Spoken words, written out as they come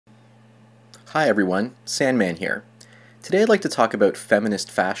Hi everyone, Sandman here. Today I'd like to talk about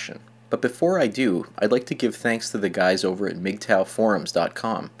feminist fashion, but before I do, I'd like to give thanks to the guys over at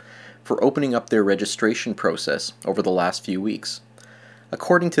MGTOWforums.com for opening up their registration process over the last few weeks.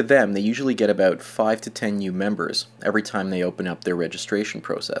 According to them, they usually get about 5 to 10 new members every time they open up their registration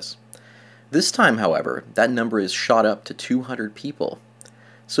process. This time, however, that number is shot up to 200 people.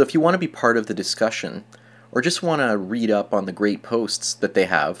 So if you want to be part of the discussion, or just want to read up on the great posts that they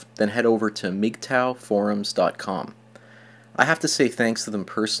have, then head over to MGTOWforums.com. I have to say thanks to them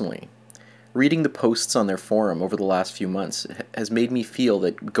personally. Reading the posts on their forum over the last few months has made me feel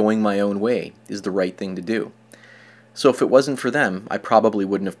that going my own way is the right thing to do. So if it wasn't for them, I probably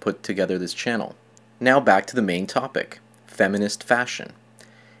wouldn't have put together this channel. Now back to the main topic, feminist fashion.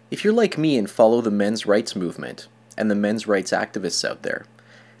 If you're like me and follow the men's rights movement and the men's rights activists out there,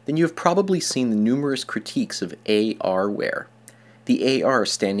 then you have probably seen the numerous critiques of AR wear, the AR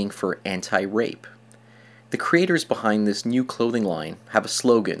standing for anti-rape. The creators behind this new clothing line have a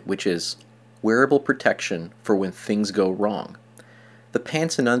slogan which is, wearable protection for when things go wrong. The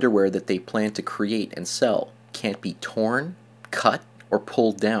pants and underwear that they plan to create and sell can't be torn, cut, or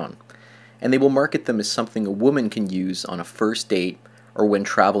pulled down, and they will market them as something a woman can use on a first date or when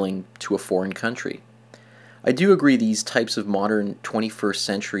traveling to a foreign country. I do agree these types of modern 21st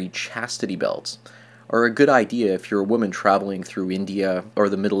century chastity belts are a good idea if you're a woman traveling through India or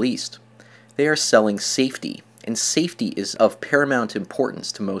the Middle East. They are selling safety, and safety is of paramount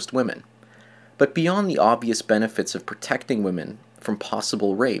importance to most women. But beyond the obvious benefits of protecting women from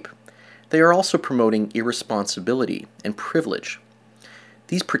possible rape, they are also promoting irresponsibility and privilege.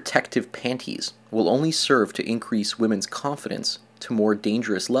 These protective panties will only serve to increase women's confidence to more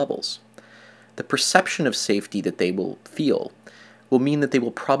dangerous levels. The perception of safety that they will feel will mean that they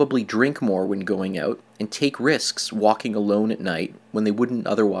will probably drink more when going out and take risks walking alone at night when they wouldn't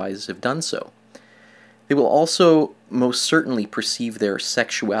otherwise have done so. They will also most certainly perceive their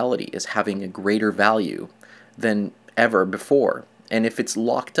sexuality as having a greater value than ever before, and if it's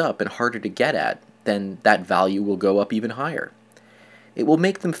locked up and harder to get at, then that value will go up even higher. It will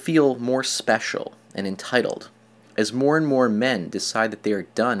make them feel more special and entitled. As more and more men decide that they are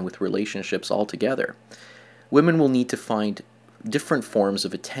done with relationships altogether, women will need to find different forms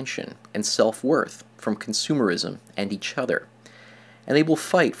of attention and self-worth from consumerism and each other, and they will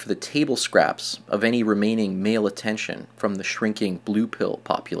fight for the table scraps of any remaining male attention from the shrinking blue pill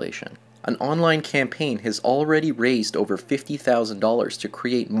population. An online campaign has already raised over $50,000 to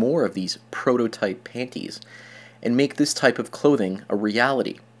create more of these prototype panties and make this type of clothing a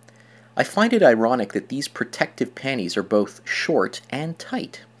reality. I find it ironic that these protective panties are both short and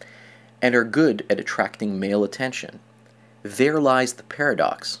tight, and are good at attracting male attention. There lies the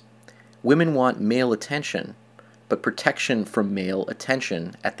paradox. Women want male attention, but protection from male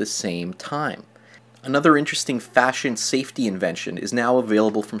attention at the same time. Another interesting fashion safety invention is now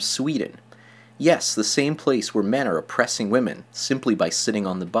available from Sweden. Yes, the same place where men are oppressing women simply by sitting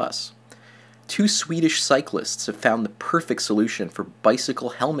on the bus. Two Swedish cyclists have found the perfect solution for bicycle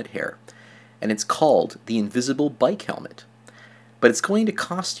helmet hair, and it's called the Invisible Bike Helmet. But it's going to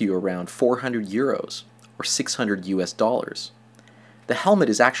cost you around 400 euros, or 600 US dollars. The helmet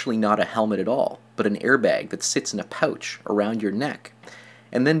is actually not a helmet at all, but an airbag that sits in a pouch around your neck,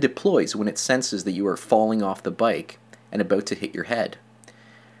 and then deploys when it senses that you are falling off the bike and about to hit your head.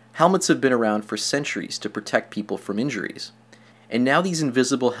 Helmets have been around for centuries to protect people from injuries, and now these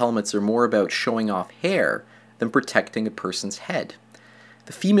invisible helmets are more about showing off hair than protecting a person's head.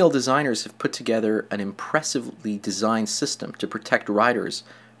 The female designers have put together an impressively designed system to protect riders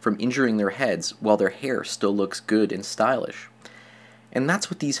from injuring their heads while their hair still looks good and stylish. And that's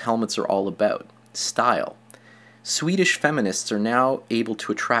what these helmets are all about, style. Swedish feminists are now able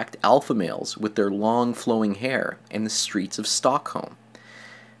to attract alpha males with their long flowing hair in the streets of Stockholm.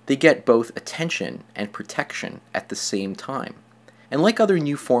 They get both attention and protection at the same time. And like other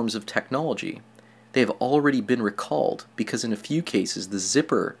new forms of technology, they have already been recalled because in a few cases the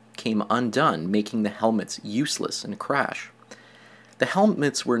zipper came undone, making the helmets useless and crash. The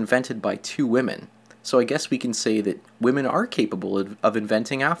helmets were invented by two women, so I guess we can say that women are capable of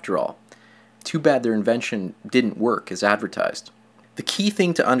inventing after all. Too bad their invention didn't work as advertised. The key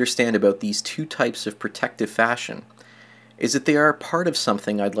thing to understand about these two types of protective fashion is that they are part of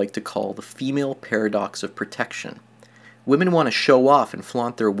something I'd like to call the female paradox of protection. Women want to show off and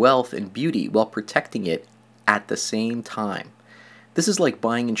flaunt their wealth and beauty while protecting it at the same time. This is like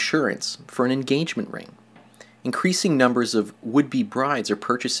buying insurance for an engagement ring. Increasing numbers of would-be brides are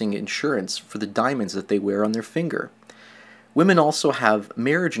purchasing insurance for the diamonds that they wear on their finger. Women also have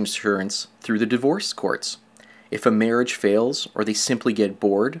marriage insurance through the divorce courts, If a marriage fails or they simply get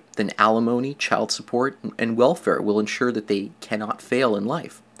bored, then alimony, child support, and welfare will ensure that they cannot fail in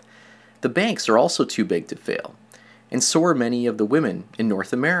life. The banks are also too big to fail, and so are many of the women in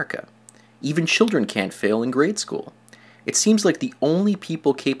North America. Even children can't fail in grade school. It seems like the only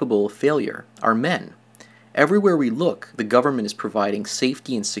people capable of failure are men. Everywhere we look, the government is providing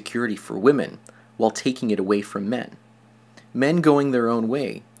safety and security for women while taking it away from men. Men going their own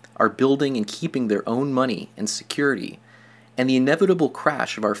way are building and keeping their own money and security, and the inevitable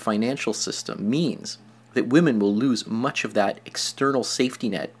crash of our financial system means that women will lose much of that external safety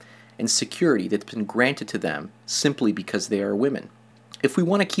net and security that's been granted to them simply because they are women. If we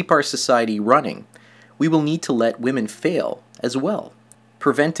want to keep our society running, we will need to let women fail as well.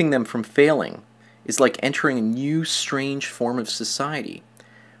 Preventing them from failing is like entering a new strange form of society,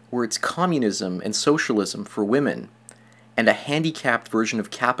 where it's communism and socialism for women, and a handicapped version of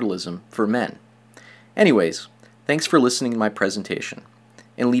capitalism for men. Anyways, thanks for listening to my presentation,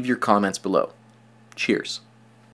 and leave your comments below. Cheers.